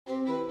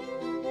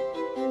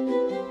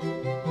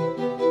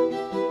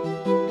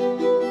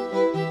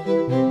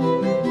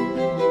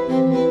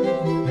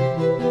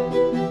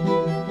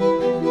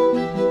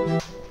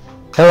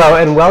Hello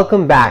and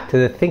welcome back to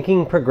the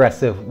Thinking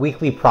Progressive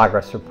Weekly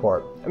Progress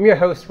Report. I'm your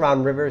host,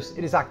 Ron Rivers.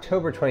 It is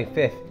October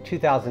 25th,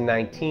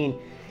 2019,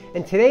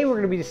 and today we're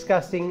going to be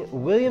discussing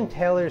William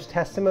Taylor's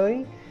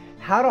testimony,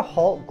 how to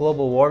halt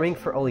global warming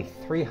for only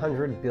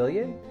 $300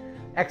 billion,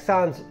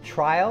 Exxon's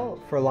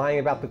trial for lying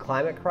about the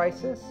climate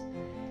crisis,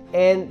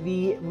 and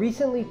the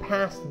recently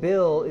passed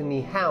bill in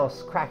the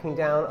House cracking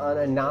down on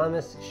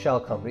anonymous shell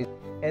companies.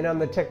 And on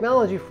the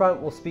technology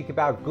front, we'll speak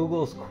about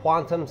Google's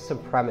Quantum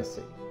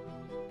Supremacy.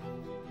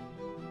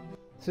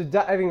 So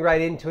diving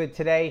right into it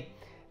today,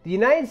 the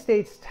United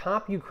States'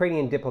 top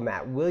Ukrainian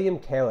diplomat, William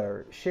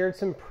Taylor, shared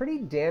some pretty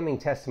damning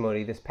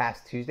testimony this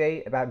past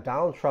Tuesday about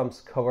Donald Trump's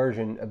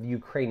coercion of the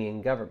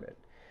Ukrainian government.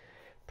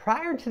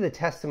 Prior to the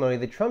testimony,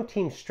 the Trump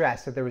team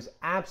stressed that there was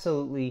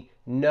absolutely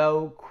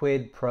no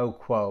quid pro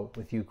quo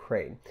with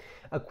Ukraine.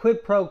 A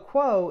quid pro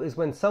quo is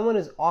when someone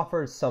is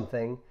offered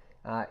something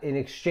in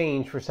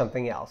exchange for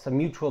something else, a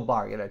mutual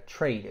bargain, a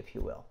trade, if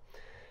you will.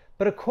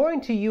 But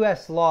according to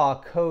U.S.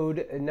 law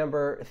code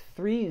number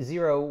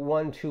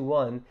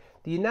 30121,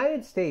 the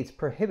United States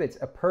prohibits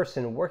a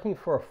person working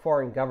for a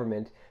foreign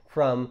government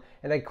from,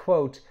 and I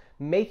quote,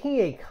 making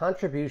a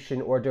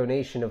contribution or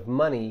donation of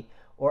money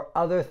or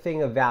other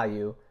thing of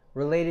value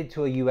related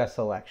to a U.S.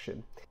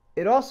 election.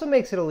 It also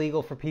makes it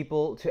illegal for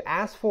people to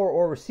ask for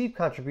or receive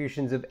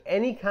contributions of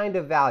any kind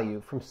of value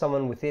from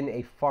someone within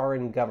a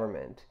foreign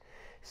government.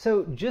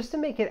 So just to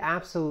make it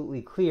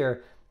absolutely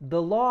clear,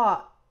 the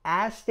law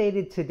as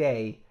stated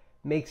today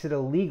makes it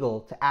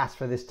illegal to ask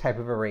for this type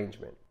of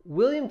arrangement.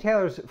 William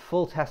Taylor's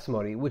full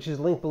testimony, which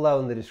is linked below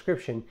in the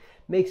description,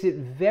 makes it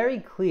very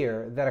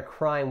clear that a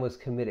crime was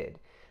committed.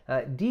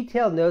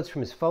 Detailed notes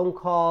from his phone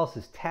calls,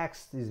 his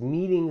texts, his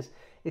meetings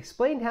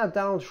explained how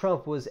Donald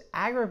Trump was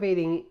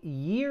aggravating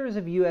years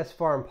of U.S.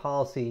 foreign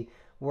policy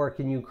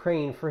work in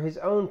Ukraine for his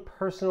own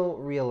personal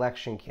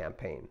re-election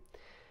campaign.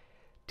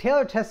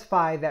 Taylor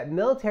testified that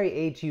military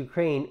aid to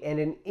Ukraine and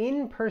an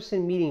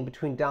in-person meeting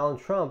between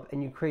Donald Trump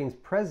and Ukraine's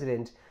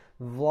president,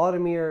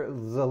 Volodymyr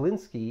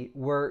Zelensky,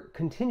 were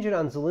contingent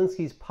on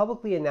Zelensky's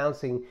publicly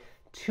announcing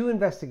two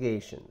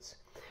investigations.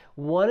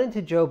 One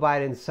into Joe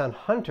Biden's son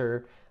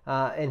Hunter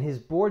and his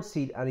board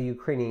seat on a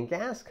Ukrainian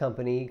gas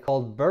company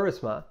called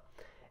Burisma,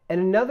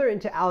 and another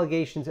into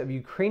allegations of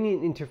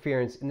Ukrainian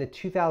interference in the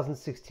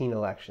 2016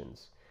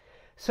 elections.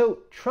 So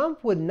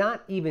Trump would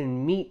not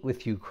even meet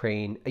with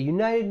Ukraine, a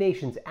United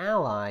Nations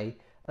ally,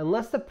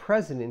 unless the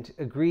president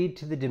agreed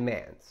to the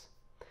demands.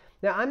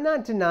 Now, I'm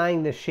not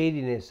denying the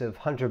shadiness of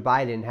Hunter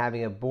Biden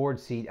having a board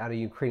seat on a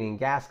Ukrainian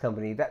gas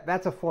company.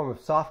 That's a form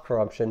of soft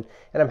corruption,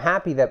 and I'm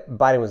happy that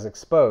Biden was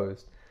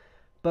exposed.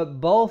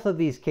 But both of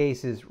these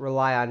cases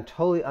rely on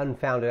totally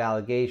unfounded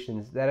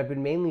allegations that have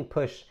been mainly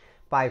pushed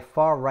by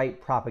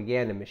far-right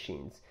propaganda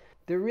machines.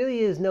 There really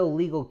is no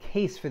legal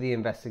case for the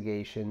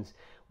investigations,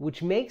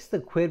 which makes the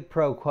quid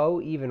pro quo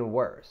even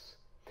worse.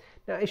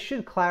 Now, I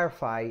should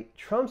clarify,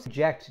 Trump's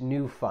reject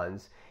new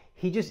funds.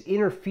 He just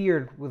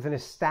interfered with an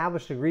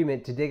established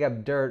agreement to dig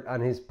up dirt on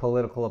his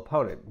political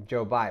opponent,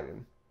 Joe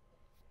Biden.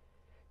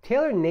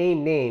 Taylor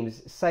named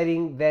names,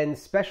 citing then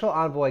Special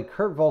Envoy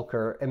Kurt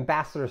Volker,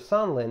 Ambassador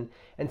Sondland,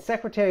 and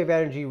Secretary of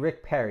Energy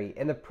Rick Perry,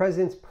 and the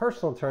president's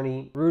personal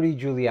attorney, Rudy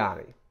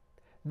Giuliani.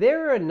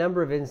 There are a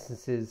number of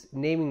instances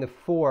naming the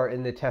four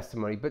in the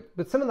testimony,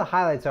 but some of the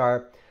highlights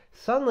are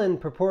Sondland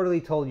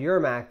purportedly told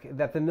Yermak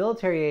that the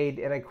military aid,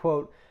 and I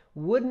quote,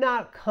 would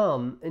not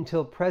come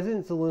until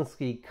President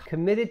Zelensky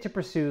committed to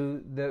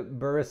pursue the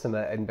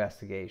Burisma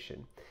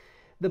investigation.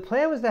 The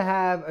plan was to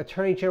have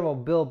Attorney General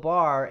Bill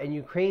Barr and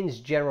Ukraine's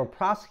general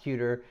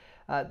prosecutor,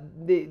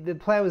 the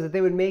plan was that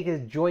they would make a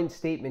joint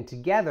statement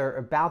together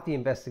about the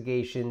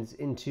investigations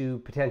into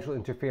potential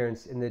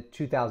interference in the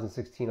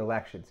 2016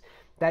 elections.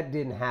 That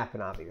didn't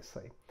happen,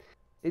 obviously.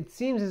 It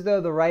seems as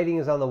though the writing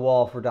is on the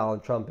wall for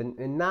Donald Trump,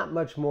 and not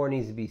much more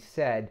needs to be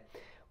said.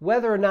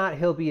 Whether or not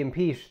he'll be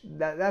impeached,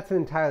 that's an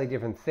entirely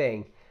different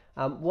thing.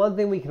 One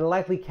thing we can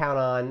likely count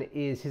on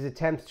is his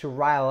attempts to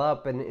rile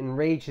up and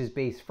enrage his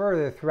base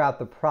further throughout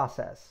the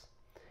process.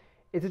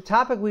 It's a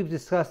topic we've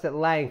discussed at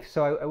length,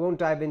 so I won't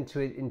dive into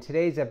it in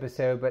today's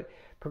episode, but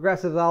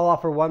progressives, I'll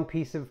offer one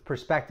piece of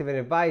perspective and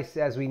advice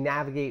as we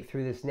navigate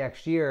through this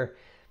next year.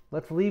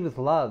 Let's lead with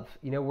love.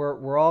 You know,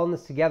 we're all in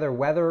this together,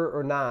 whether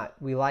or not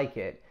we like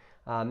it.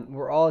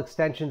 We're all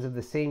extensions of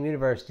the same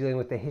universe dealing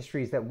with the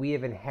histories that we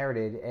have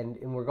inherited, and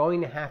we're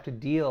going to have to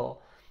deal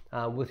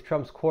with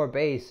Trump's core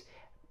base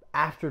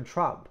after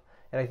Trump.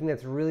 And I think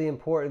that's really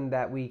important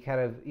that we kind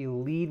of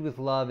lead with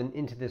love and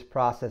into this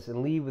process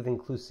and lead with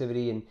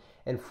inclusivity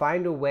and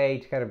find a way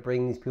to kind of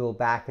bring these people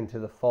back into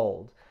the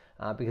fold.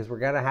 Because we're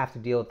going to have to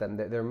deal with them.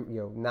 They're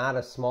not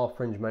a small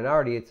fringe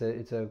minority. It's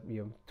a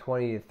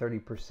 20 to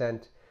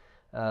 30%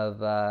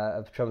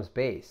 of Trump's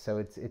base. So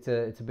it's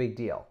a big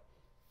deal.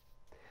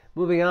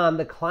 Moving on,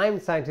 the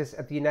climate scientists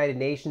at the United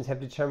Nations have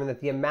determined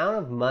that the amount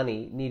of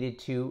money needed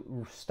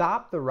to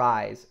stop the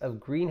rise of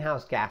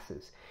greenhouse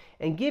gases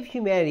and give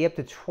humanity up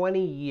to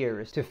 20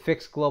 years to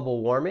fix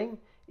global warming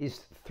is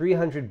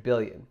 $300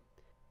 billion.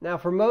 Now,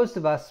 for most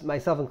of us,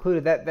 myself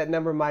included, that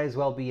number might as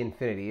well be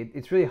infinity.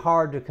 It's really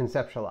hard to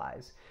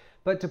conceptualize.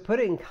 But to put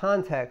it in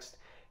context,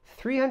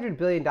 $300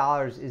 billion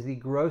is the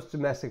gross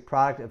domestic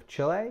product of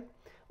Chile,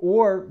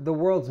 or the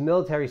world's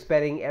military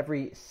spending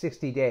every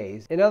 60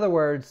 days. In other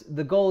words,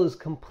 the goal is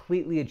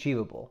completely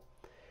achievable.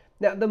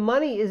 Now, the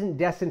money isn't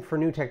destined for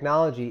new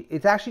technology.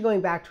 It's actually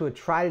going back to a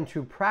tried and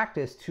true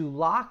practice to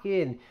lock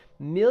in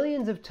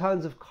millions of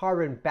tons of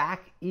carbon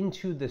back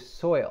into the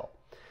soil.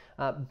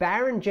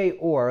 Baron J.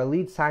 Orr, a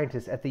lead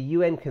scientist at the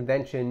UN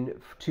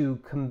Convention to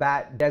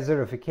Combat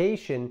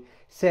Desertification,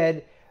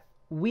 said,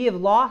 "We have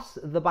lost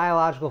the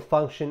biological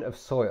function of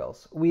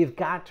soils. We have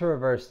got to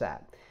reverse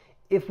that.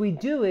 If we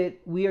do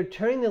it, we are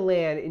turning the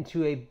land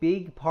into a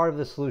big part of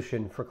the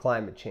solution for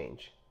climate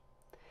change."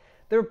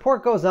 The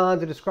report goes on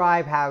to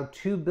describe how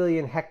 2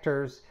 billion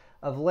hectares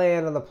of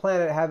land on the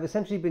planet have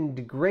essentially been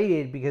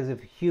degraded because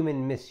of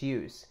human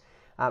misuse.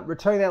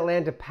 Returning that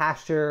land to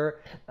pasture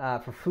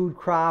for food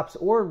crops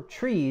or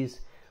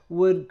trees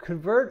would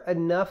convert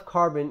enough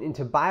carbon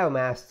into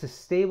biomass to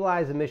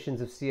stabilize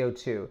emissions of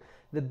CO2,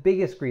 the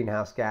biggest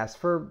greenhouse gas,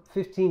 for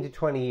 15 to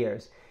 20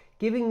 years,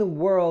 giving the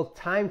world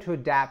time to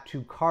adapt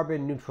to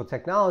carbon neutral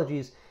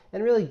technologies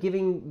and really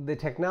giving the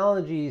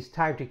technologies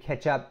time to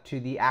catch up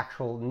to the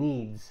actual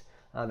needs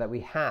that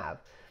we have.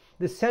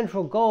 The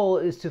central goal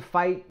is to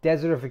fight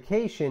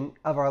desertification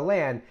of our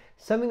land,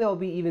 something that will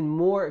be even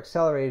more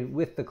accelerated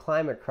with the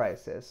climate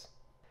crisis.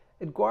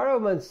 Eduardo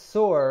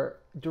Mansour,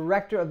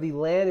 director of the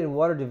Land and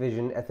Water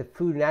Division at the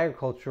Food and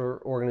Agriculture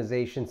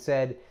Organization,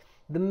 said,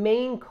 "The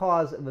main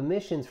cause of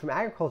emissions from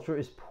agriculture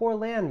is poor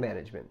land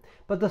management,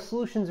 but the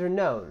solutions are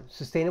known: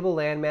 sustainable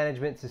land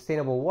management,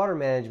 sustainable water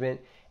management,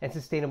 and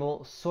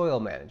sustainable soil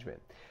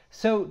management."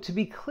 So to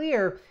be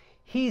clear,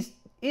 he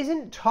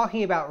isn't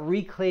talking about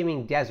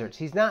reclaiming deserts.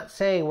 He's not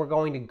saying we're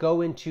going to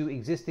go into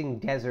existing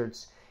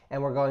deserts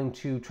and we're going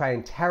to try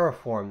and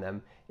terraform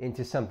them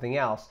into something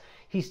else.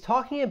 He's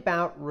talking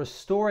about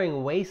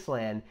restoring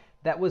wasteland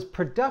that was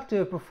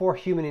productive before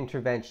human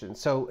intervention.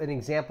 So an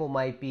example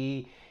might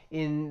be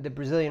in the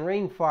Brazilian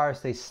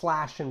rainforest, they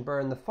slash and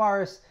burn the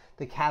forest,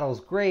 the cattle's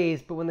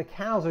graze, but when the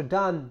cows are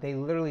done, they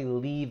literally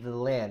leave the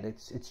land.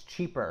 It's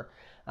cheaper.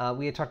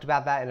 We had talked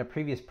about that in a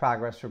previous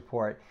progress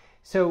report.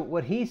 So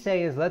what he's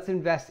saying is let's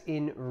invest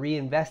in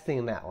reinvesting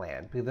in that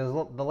land, because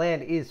the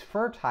land is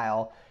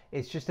fertile.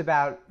 It's just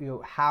about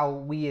how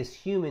we as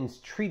humans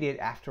treat it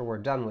after we're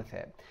done with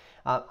it.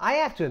 I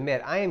have to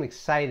admit, I am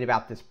excited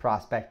about this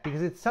prospect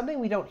because it's something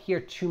we don't hear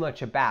too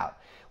much about,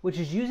 which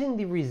is using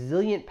the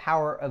resilient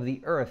power of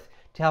the earth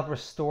to help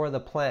restore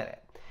the planet.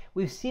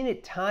 We've seen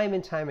it time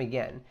and time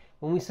again.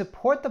 When we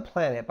support the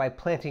planet by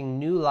planting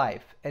new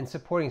life and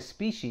supporting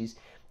species,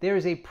 there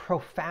is a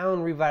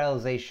profound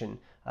revitalization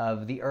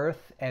of the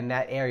earth and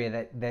that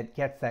area that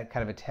gets that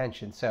kind of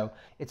attention. So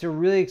it's a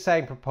really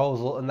exciting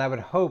proposal, and I would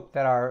hope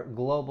that our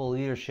global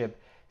leadership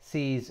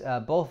sees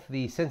both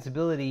the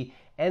sensibility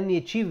and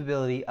the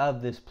achievability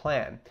of this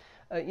plan.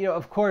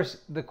 Of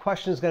course, the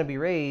question is going to be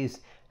raised,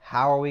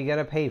 how are we going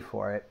to pay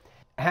for it?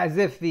 As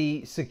if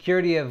the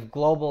security of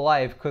global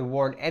life could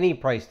warrant any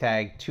price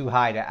tag too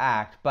high to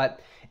act. But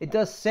it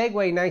does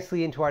segue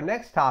nicely into our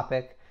next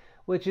topic,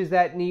 which is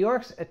that New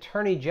York's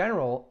Attorney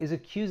General is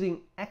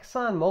accusing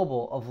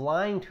ExxonMobil of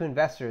lying to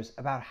investors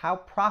about how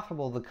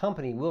profitable the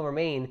company will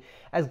remain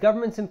as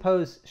governments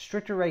impose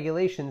stricter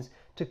regulations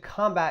to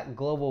combat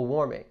global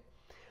warming.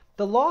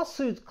 The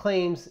lawsuit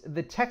claims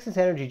the Texas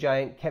energy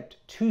giant kept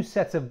two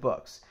sets of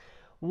books,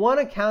 one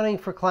accounting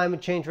for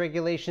climate change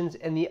regulations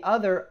and the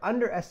other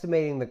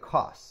underestimating the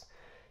costs,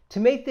 to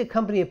make the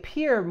company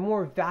appear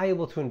more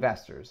valuable to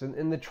investors.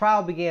 And the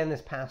trial began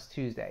this past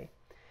Tuesday.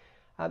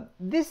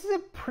 This is a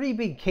pretty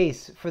big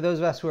case for those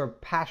of us who are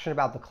passionate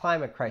about the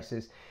climate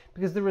crisis,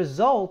 because the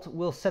result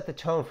will set the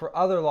tone for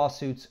other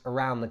lawsuits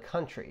around the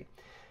country.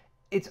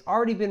 It's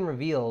already been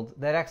revealed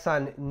that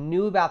Exxon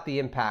knew about the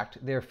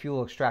impact their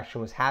fuel extraction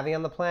was having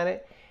on the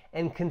planet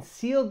and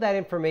concealed that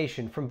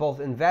information from both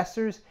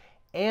investors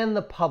and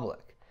the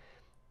public.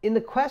 In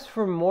the quest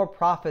for more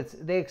profits,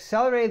 they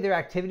accelerated their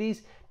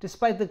activities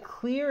despite the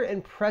clear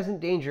and present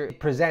danger it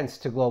presents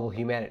to global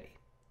humanity.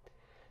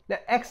 Now,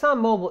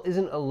 ExxonMobil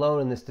isn't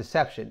alone in this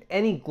deception.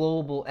 Any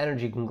global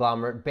energy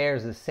conglomerate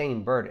bears the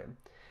same burden.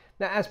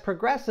 Now, as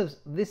progressives,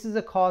 this is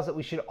a cause that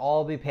we should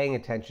all be paying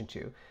attention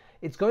to.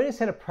 It's going to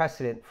set a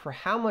precedent for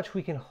how much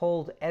we can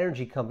hold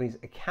energy companies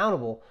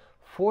accountable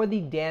for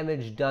the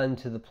damage done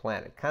to the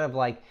planet, kind of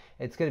like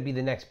it's going to be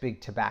the next big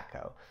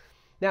tobacco.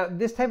 Now,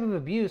 this type of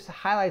abuse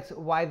highlights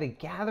why the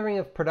gathering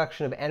of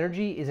production of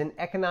energy is an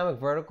economic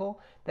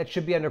vertical that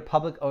should be under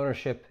public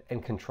ownership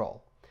and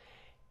control.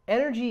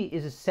 Energy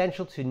is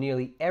essential to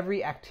nearly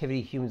every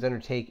activity humans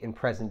undertake in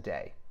present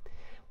day.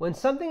 When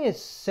something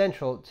is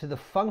central to the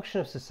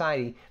function of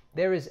society,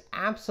 there is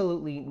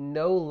absolutely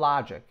no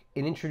logic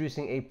in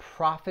introducing a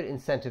profit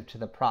incentive to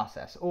the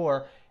process,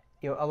 or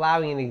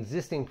allowing an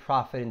existing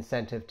profit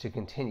incentive to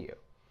continue.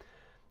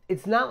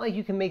 It's not like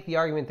you can make the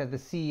argument that the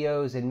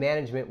CEOs and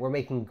management were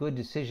making good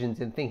decisions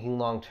and thinking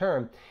long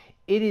term.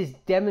 it is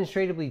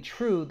demonstrably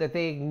true that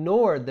they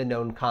ignored the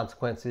known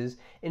consequences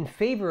in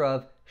favor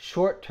of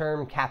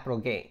short-term capital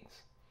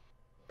gains.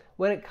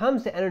 When it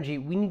comes to energy,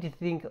 we need to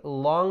think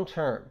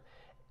long-term,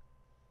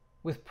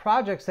 with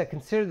projects that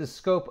consider the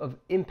scope of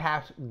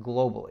impact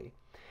globally.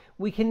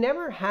 We can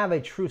never have a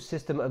true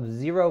system of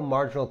zero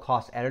marginal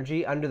cost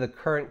energy under the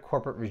current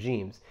corporate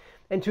regimes.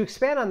 And to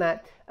expand on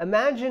that,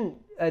 imagine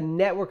a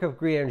network of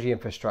green energy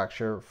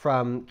infrastructure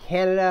from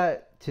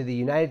Canada to the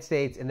United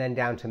States and then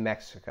down to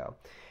Mexico.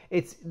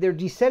 They're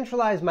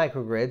decentralized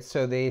microgrids,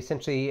 so they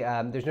essentially,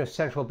 there's no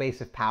central base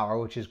of power,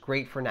 which is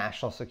great for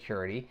national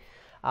security.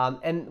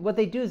 And what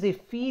they do is they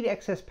feed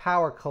excess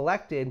power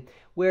collected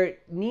where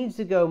it needs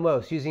to go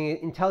most, using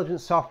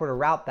intelligent software to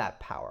route that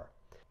power.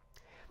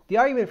 The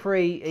argument for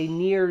a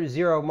near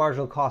zero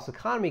marginal cost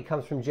economy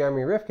comes from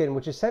Jeremy Rifkin,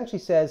 which essentially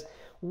says,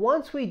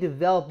 once we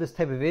develop this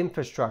type of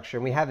infrastructure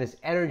and we have this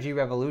energy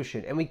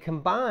revolution, and we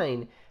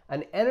combine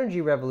an energy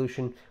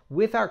revolution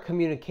with our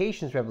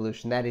communications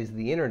revolution, that is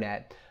the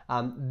internet,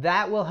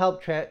 that will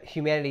help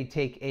humanity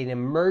take an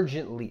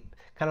emergent leap,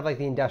 kind of like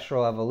the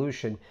Industrial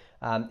Revolution.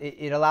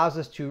 It allows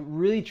us to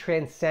really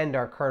transcend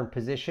our current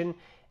position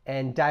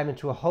and dive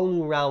into a whole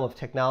new realm of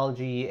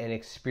technology and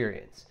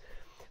experience.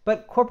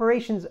 But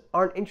corporations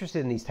aren't interested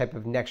in these type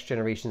of next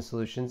generation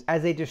solutions,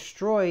 as they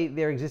destroy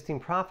their existing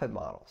profit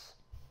models.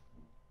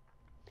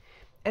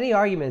 Any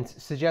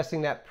arguments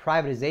suggesting that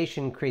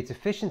privatization creates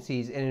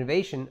efficiencies and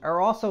innovation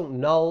are also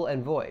null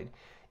and void.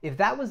 If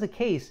that was the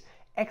case,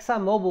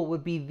 ExxonMobil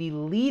would be the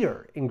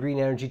leader in green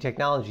energy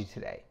technology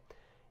today.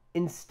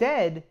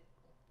 Instead,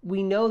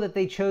 we know that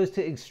they chose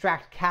to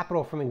extract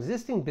capital from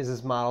existing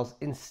business models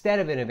instead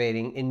of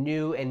innovating in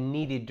new and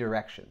needed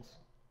directions.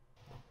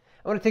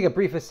 I want to take a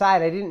brief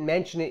aside. I didn't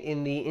mention it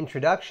in the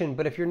introduction,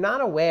 but if you're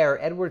not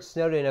aware, Edward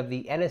Snowden of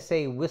the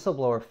NSA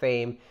whistleblower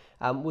fame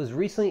was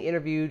recently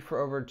interviewed for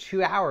over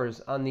 2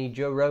 hours on the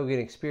Joe Rogan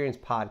Experience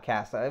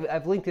podcast.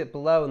 I've linked it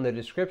below in the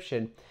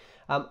description.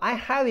 I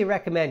highly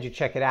recommend you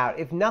check it out,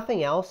 if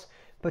nothing else,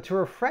 but to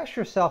refresh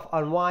yourself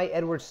on why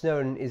Edward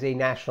Snowden is a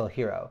national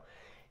hero.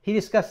 He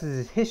discusses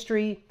his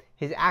history,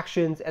 his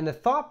actions, and the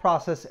thought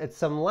process at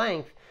some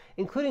length,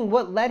 including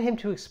what led him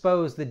to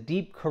expose the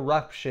deep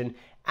corruption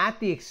at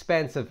the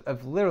expense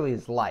of literally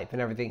his life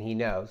and everything he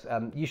knows.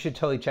 You should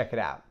totally check it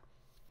out.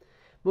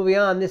 Moving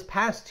on, this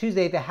past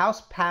Tuesday, the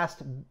House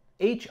passed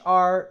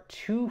H.R.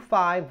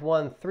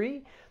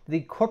 2513,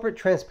 the Corporate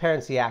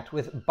Transparency Act,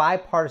 with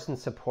bipartisan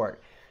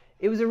support.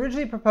 It was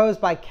originally proposed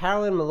by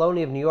Carolyn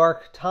Maloney of New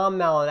York, Tom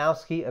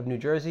Malinowski of New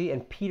Jersey,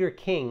 and Peter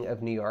King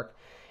of New York.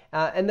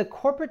 And the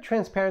Corporate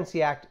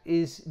Transparency Act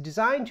is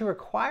designed to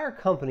require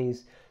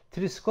companies to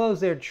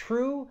disclose their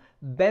true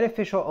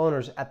beneficial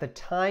owners at the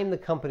time the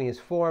company is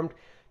formed,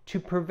 to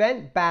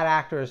prevent bad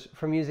actors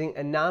from using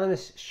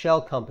anonymous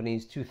shell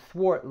companies to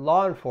thwart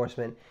law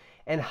enforcement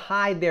and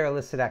hide their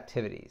illicit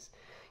activities.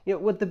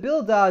 What the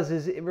bill does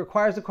is it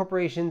requires the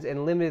corporations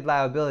and limited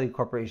liability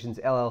corporations,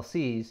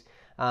 LLCs,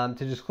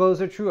 to disclose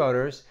their true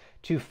owners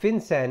to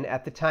FinCEN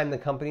at the time the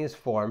company is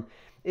formed.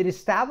 It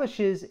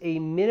establishes a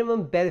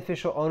minimum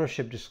beneficial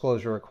ownership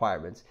disclosure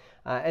requirements,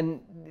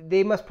 and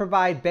they must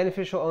provide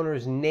beneficial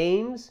owners'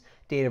 names,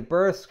 date of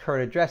births,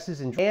 current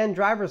addresses, and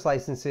driver's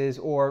licenses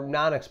or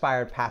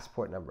non-expired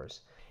passport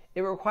numbers.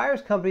 It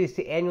requires companies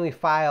to annually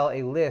file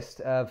a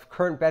list of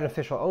current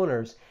beneficial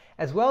owners,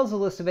 as well as a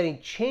list of any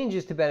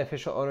changes to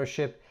beneficial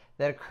ownership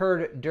that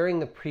occurred during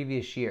the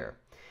previous year.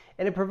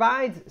 And it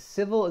provides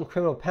civil and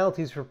criminal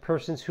penalties for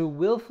persons who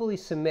willfully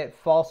submit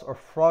false or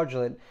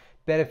fraudulent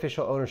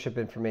beneficial ownership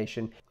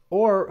information,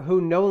 or who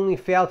knowingly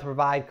fail to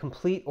provide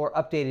complete or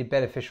updated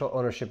beneficial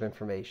ownership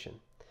information.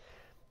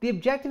 The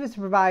objective is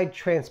to provide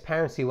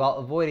transparency while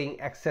avoiding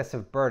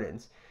excessive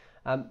burdens.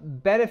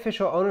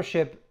 Beneficial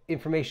ownership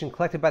information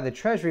collected by the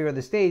Treasury or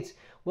the states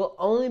will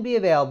only be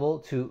available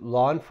to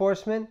law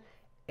enforcement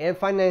and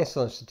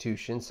financial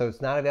institutions, so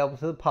it's not available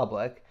to the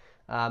public,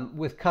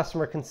 with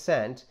customer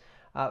consent,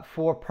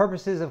 for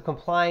purposes of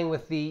complying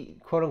with the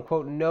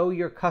quote-unquote know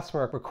your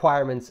customer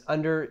requirements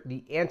under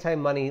the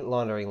anti-money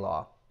laundering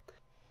law.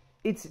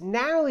 It's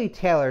narrowly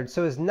tailored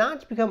so as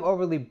not to become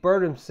overly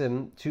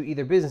burdensome to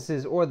either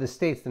businesses or the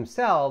states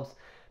themselves,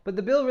 but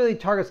the bill really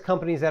targets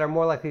companies that are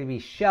more likely to be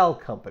shell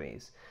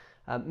companies.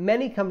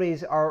 Many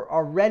companies are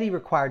already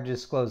required to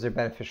disclose their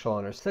beneficial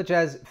owners, such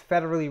as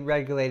federally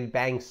regulated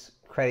banks,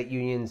 credit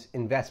unions,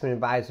 investment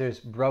advisors,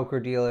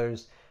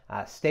 broker-dealers,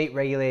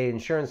 state-regulated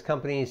insurance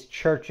companies,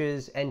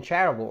 churches, and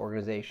charitable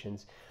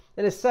organizations.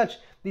 And as such,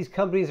 these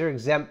companies are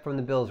exempt from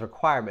the bill's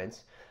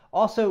requirements.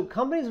 Also,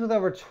 companies with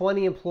over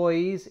 20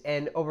 employees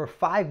and over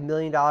 $5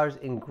 million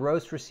in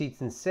gross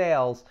receipts and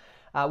sales,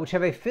 which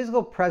have a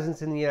physical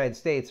presence in the United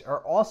States,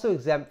 are also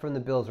exempt from the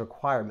bill's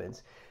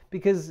requirements,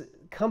 because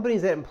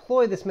companies that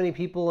employ this many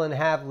people and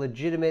have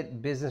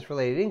legitimate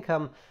business-related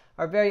income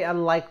are very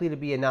unlikely to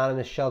be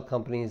anonymous shell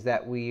companies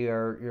that we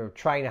are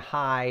trying to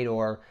hide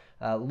or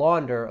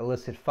launder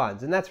illicit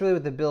funds. And that's really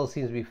what the bill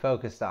seems to be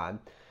focused on.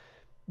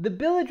 The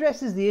bill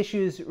addresses the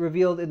issues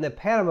revealed in the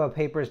Panama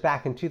Papers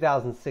back in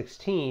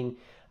 2016,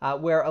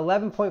 where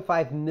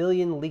 11.5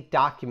 million leaked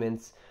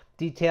documents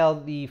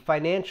detailed the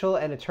financial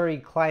and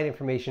attorney-client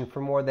information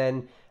for more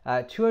than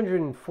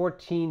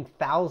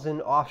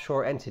 214,000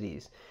 offshore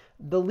entities.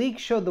 The leak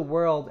showed the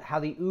world how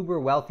the uber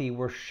wealthy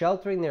were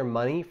sheltering their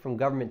money from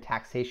government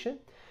taxation,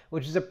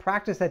 which is a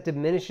practice that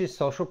diminishes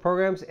social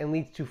programs and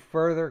leads to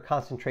further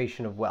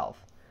concentration of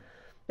wealth.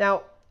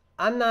 Now,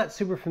 I'm not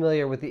super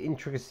familiar with the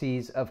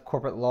intricacies of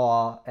corporate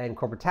law and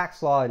corporate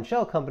tax law and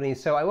shell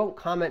companies, so I won't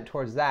comment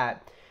towards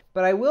that.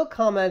 But I will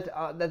comment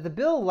that the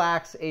bill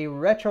lacks a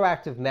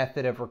retroactive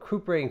method of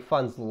recuperating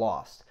funds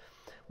lost,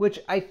 which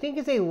I think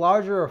is a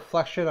larger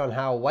reflection on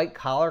how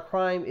white-collar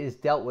crime is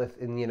dealt with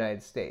in the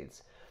United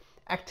States.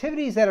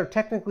 Activities that are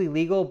technically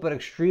legal but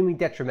extremely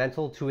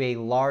detrimental to a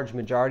large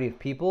majority of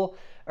people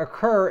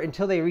occur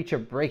until they reach a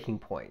breaking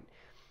point.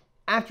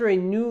 After a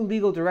new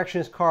legal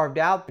direction is carved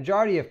out, the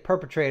majority of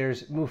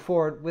perpetrators move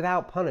forward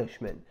without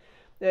punishment.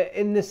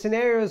 In the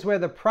scenarios where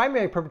the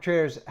primary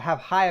perpetrators have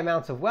high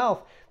amounts of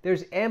wealth,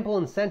 there's ample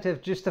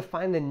incentive just to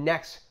find the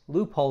next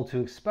loophole to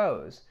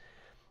expose.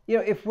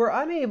 If we're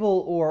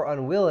unable or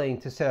unwilling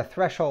to set a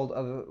threshold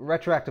of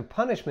retroactive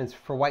punishments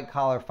for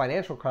white-collar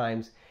financial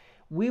crimes,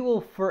 we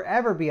will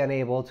forever be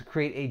unable to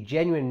create a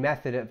genuine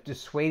method of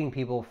dissuading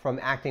people from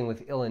acting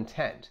with ill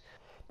intent.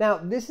 Now,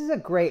 this is a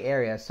gray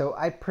area, so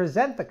I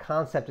present the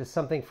concept as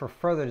something for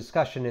further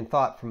discussion and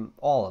thought from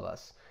all of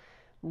us.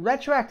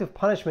 Retroactive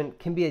punishment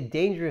can be a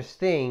dangerous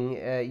thing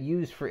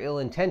used for ill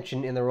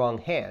intention in the wrong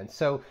hands,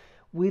 so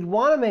we'd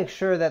want to make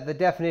sure that the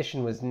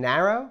definition was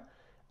narrow,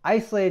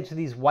 isolated to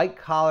these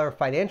white-collar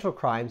financial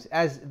crimes,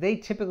 as they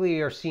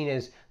typically are seen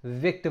as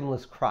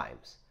victimless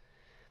crimes.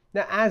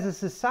 Now, as a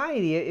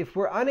society, if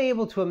we're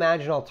unable to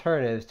imagine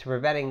alternatives to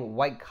preventing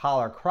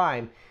white-collar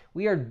crime,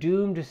 we are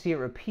doomed to see it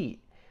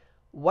repeat.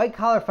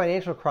 White-collar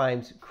financial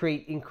crimes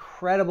create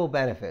incredible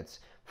benefits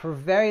for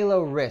very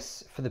low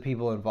risks for the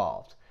people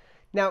involved.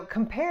 Now,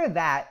 compare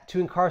that to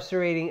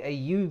incarcerating a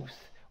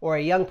youth or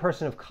a young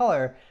person of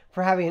color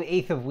for having an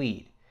eighth of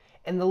weed,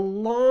 and the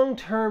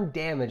long-term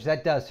damage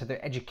that does to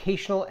their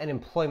educational and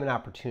employment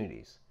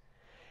opportunities.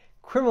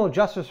 Criminal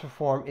justice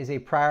reform is a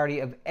priority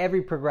of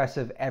every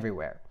progressive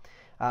everywhere.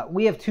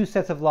 We have two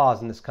sets of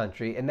laws in this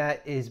country, and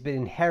that has been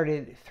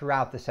inherited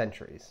throughout the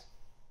centuries.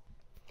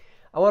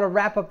 I want to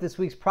wrap up this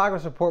week's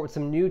progress report with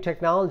some new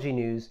technology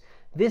news.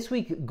 This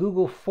week,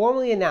 Google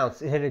formally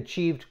announced it had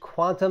achieved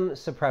quantum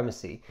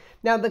supremacy.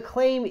 Now, the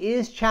claim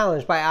is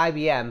challenged by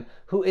IBM,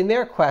 who in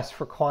their quest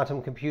for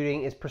quantum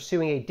computing is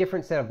pursuing a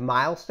different set of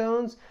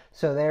milestones.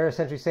 So they're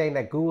essentially saying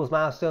that Google's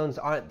milestones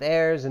aren't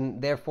theirs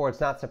and therefore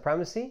it's not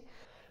supremacy.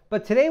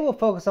 But today we'll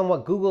focus on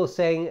what Google is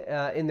saying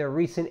in their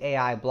recent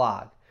AI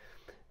blog.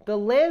 The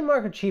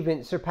landmark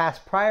achievement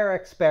surpassed prior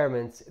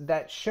experiments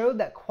that showed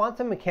that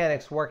quantum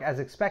mechanics work as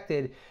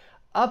expected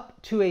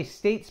up to a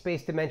state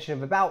space dimension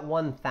of about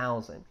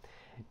 1,000.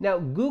 Now,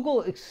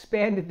 Google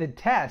expanded the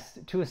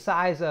test to a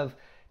size of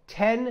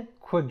 10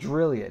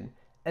 quadrillion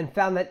and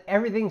found that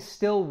everything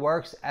still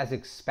works as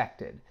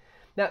expected.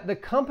 Now, the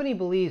company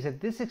believes that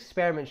this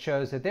experiment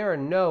shows that there are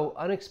no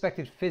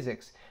unexpected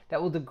physics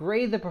that will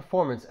degrade the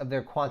performance of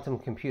their quantum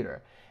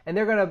computer, and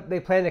they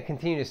plan to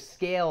continue to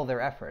scale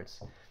their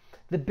efforts.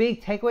 The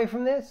big takeaway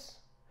from this?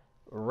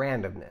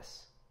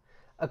 Randomness.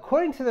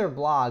 According to their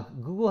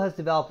blog, Google has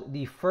developed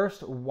the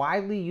first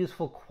widely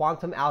useful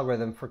quantum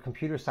algorithm for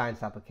computer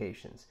science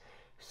applications,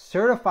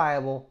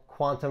 certifiable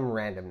quantum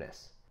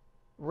randomness.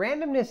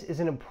 Randomness is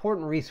an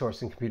important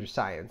resource in computer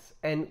science,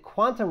 and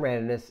quantum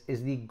randomness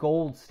is the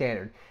gold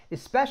standard,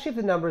 especially if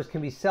the numbers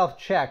can be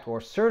self-checked or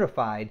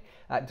certified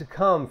to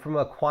come from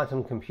a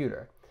quantum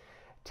computer.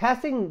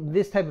 Testing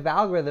this type of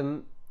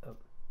algorithm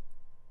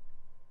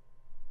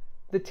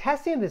The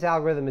testing of this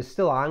algorithm is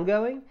still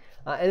ongoing,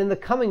 and in the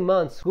coming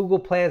months, Google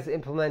plans to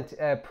implement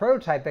a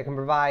prototype that can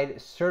provide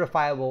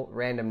certifiable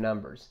random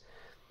numbers.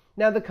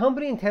 Now, the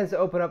company intends to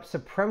open up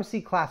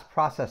supremacy-class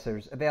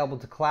processors available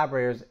to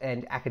collaborators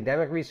and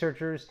academic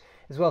researchers,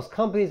 as well as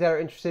companies that are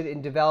interested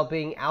in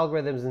developing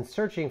algorithms and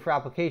searching for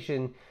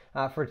application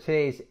for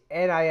today's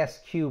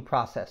NISQ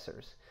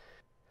processors.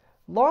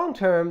 Long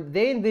term,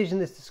 they envision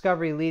this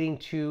discovery leading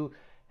to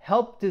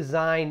help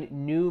design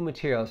new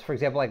materials, for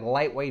example, like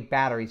lightweight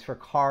batteries for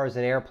cars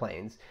and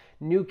airplanes,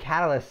 new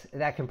catalysts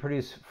that can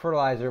produce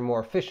fertilizer more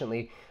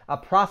efficiently, a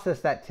process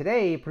that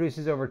today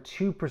produces over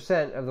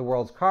 2% of the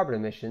world's carbon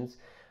emissions,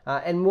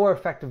 and more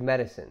effective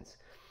medicines.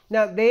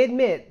 Now, they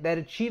admit that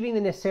achieving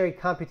the necessary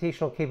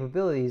computational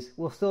capabilities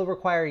will still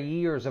require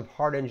years of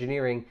hard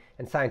engineering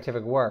and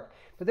scientific work,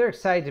 but they're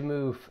excited to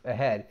move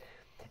ahead.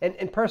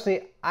 And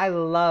personally, I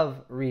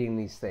love reading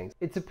these things.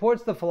 It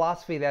supports the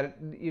philosophy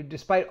that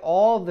despite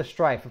all of the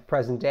strife of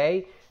present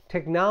day,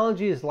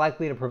 technology is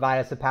likely to provide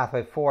us a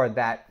pathway forward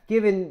that,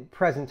 given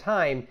present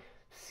time,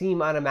 seem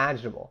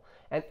unimaginable.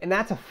 And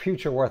that's a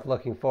future worth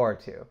looking forward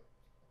to.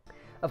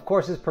 Of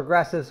course, as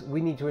progressives, we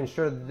need to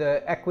ensure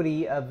the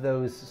equity of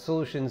those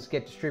solutions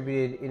get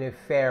distributed in a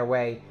fair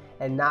way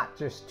and not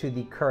just to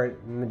the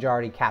current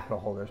majority capital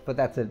holders. But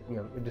that's a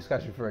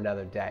discussion for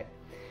another day.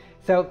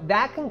 So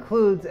that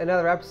concludes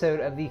another episode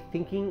of the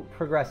Thinking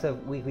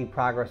Progressive Weekly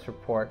Progress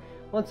Report.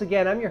 Once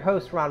again, I'm your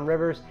host, Ron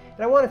Rivers,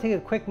 and I want to take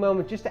a quick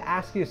moment just to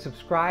ask you to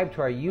subscribe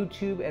to our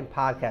YouTube and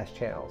podcast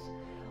channels.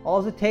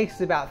 All it takes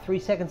is about 3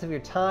 seconds of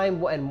your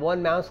time and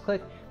one mouse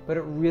click, but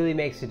it really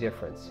makes a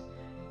difference.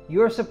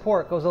 Your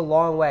support goes a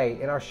long way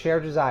in our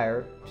shared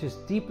desire to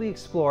deeply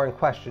explore and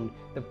question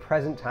the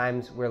present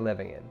times we're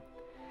living in.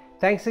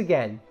 Thanks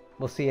again.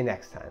 We'll see you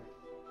next time.